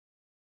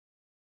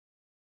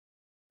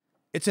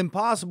It's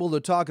impossible to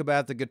talk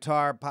about the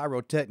guitar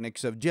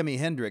pyrotechnics of Jimi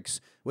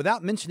Hendrix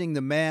without mentioning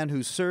the man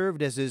who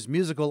served as his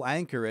musical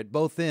anchor at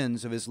both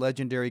ends of his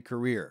legendary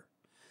career.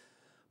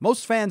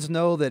 Most fans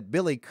know that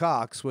Billy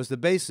Cox was the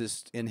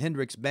bassist in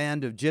Hendrix's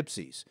band of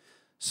Gypsies.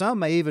 Some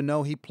may even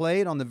know he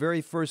played on the very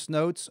first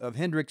notes of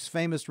Hendrix's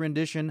famous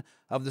rendition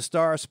of the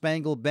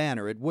Star-Spangled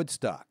Banner at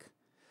Woodstock.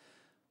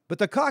 But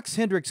the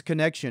Cox-Hendrix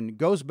connection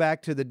goes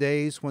back to the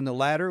days when the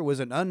latter was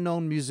an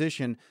unknown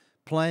musician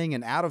playing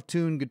an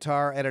out-of-tune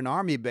guitar at an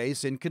Army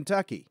base in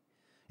Kentucky.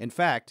 In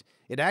fact,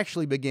 it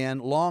actually began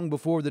long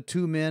before the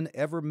two men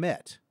ever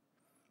met.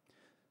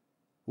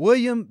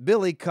 William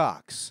Billy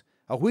Cox,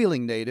 a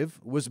Wheeling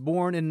native, was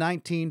born in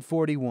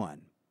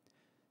 1941.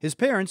 His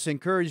parents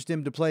encouraged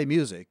him to play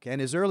music, and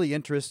his early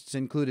interests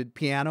included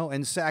piano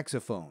and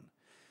saxophone.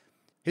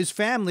 His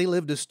family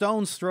lived a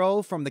stone's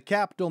throw from the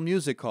Capitol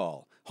Music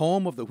Hall,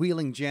 home of the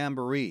Wheeling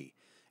Jamboree,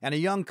 and a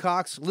young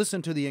Cox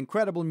listened to the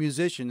incredible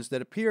musicians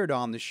that appeared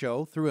on the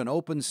show through an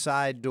open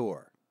side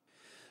door.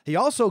 He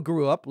also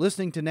grew up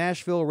listening to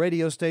Nashville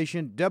radio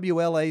station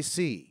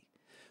WLAC.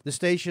 The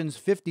station's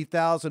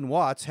 50,000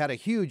 watts had a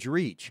huge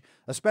reach,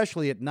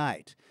 especially at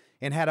night,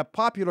 and had a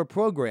popular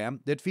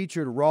program that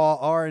featured raw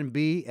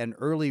R&B and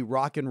early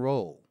rock and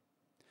roll.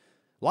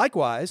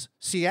 Likewise,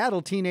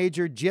 Seattle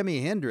teenager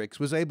Jimi Hendrix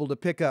was able to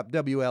pick up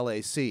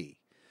WLAC.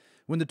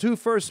 When the two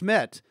first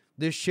met,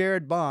 this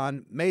shared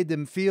bond made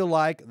them feel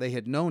like they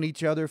had known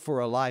each other for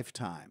a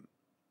lifetime.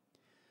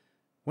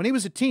 When he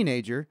was a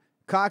teenager,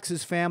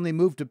 Cox's family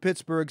moved to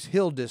Pittsburgh's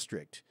Hill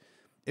District.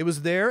 It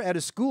was there at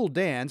a school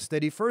dance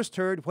that he first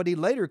heard what he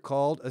later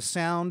called a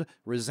sound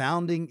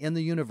resounding in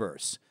the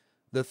universe,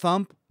 the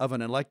thump of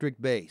an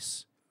electric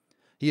bass.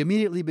 He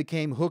immediately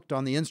became hooked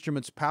on the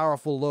instrument's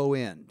powerful low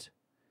end.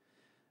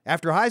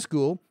 After high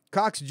school,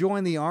 Cox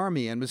joined the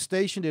Army and was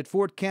stationed at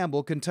Fort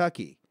Campbell,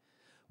 Kentucky.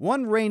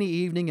 One rainy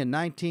evening in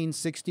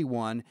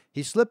 1961,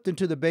 he slipped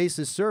into the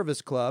base's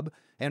service club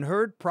and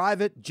heard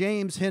Private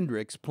James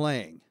Hendrix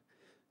playing.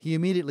 He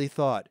immediately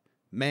thought,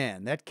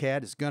 "Man, that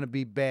cat is going to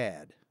be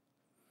bad."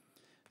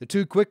 The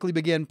two quickly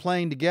began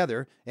playing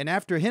together, and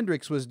after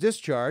Hendrix was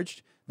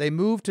discharged, they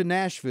moved to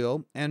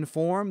Nashville and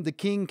formed the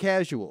King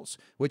Casuals,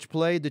 which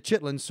played the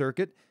Chitlin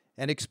circuit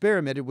and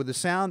experimented with a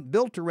sound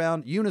built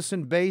around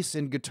unison bass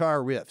and guitar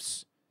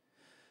riffs.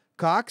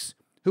 Cox,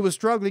 who was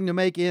struggling to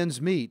make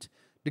ends meet,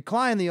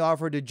 declined the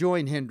offer to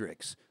join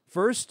Hendrix,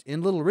 first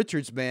in Little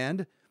Richard's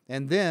band,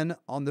 and then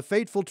on the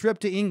fateful trip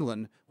to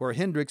England where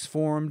Hendrix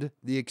formed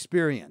The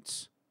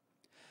Experience.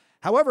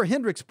 However,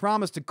 Hendrix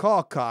promised to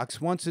call Cox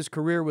once his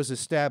career was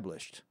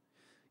established.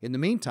 In the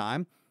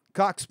meantime,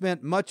 Cox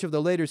spent much of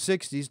the later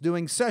 60s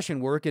doing session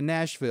work in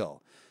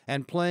Nashville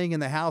and playing in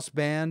the house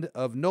band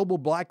of Noble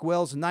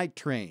Blackwell's Night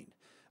Train,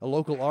 a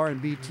local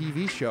R&B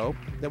TV show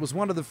that was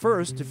one of the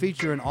first to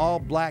feature an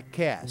all-black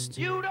cast.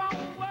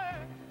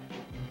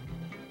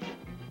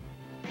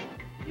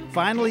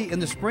 Finally, in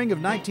the spring of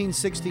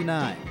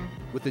 1969,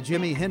 with the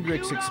Jimi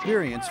Hendrix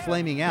Experience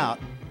flaming out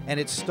and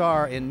its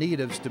star in need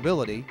of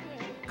stability,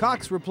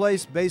 Cox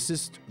replaced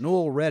bassist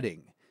Noel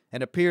Redding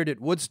and appeared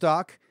at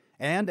Woodstock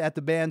and at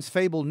the band's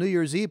fabled New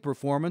Year's Eve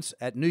performance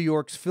at New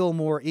York's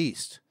Fillmore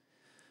East.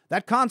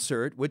 That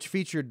concert, which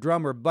featured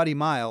drummer Buddy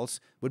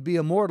Miles, would be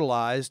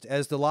immortalized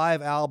as the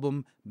live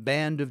album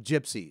Band of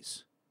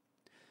Gypsies.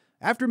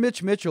 After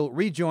Mitch Mitchell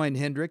rejoined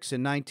Hendrix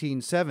in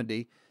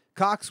 1970,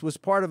 Cox was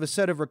part of a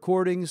set of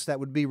recordings that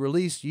would be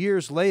released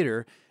years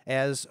later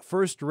as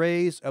First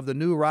Rays of the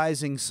New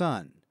Rising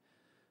Sun.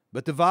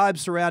 But the vibes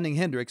surrounding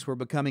Hendrix were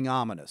becoming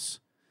ominous.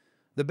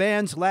 The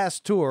band's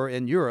last tour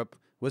in Europe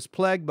was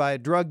plagued by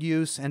drug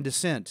use and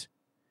dissent.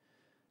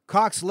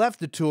 Cox left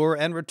the tour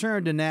and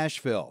returned to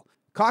Nashville.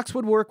 Cox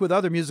would work with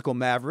other musical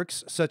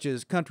mavericks, such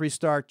as country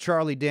star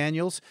Charlie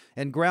Daniels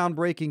and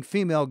groundbreaking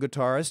female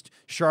guitarist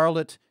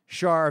Charlotte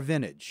Char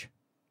Vintage.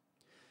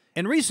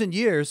 In recent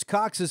years,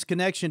 Cox's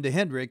connection to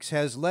Hendrix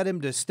has led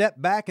him to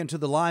step back into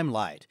the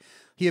limelight.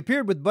 He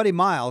appeared with Buddy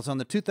Miles on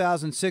the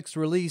 2006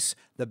 release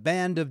The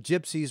Band of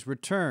Gypsies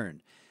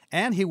Return,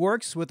 and he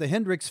works with the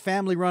Hendrix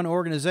family-run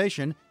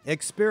organization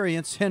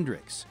Experience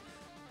Hendrix.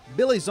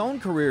 Billy's own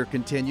career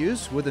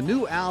continues with a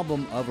new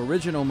album of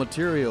original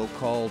material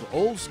called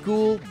Old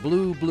School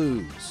Blue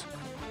Blues.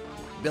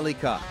 Billy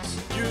Cox.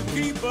 You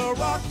keep a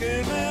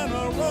rockin' and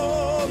a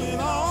rollin'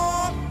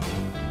 on.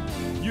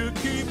 You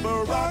keep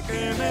a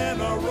rockin'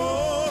 and a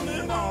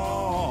rollin'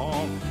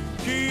 on.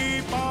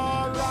 Keep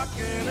on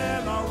rockin'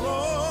 and a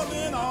rollin'.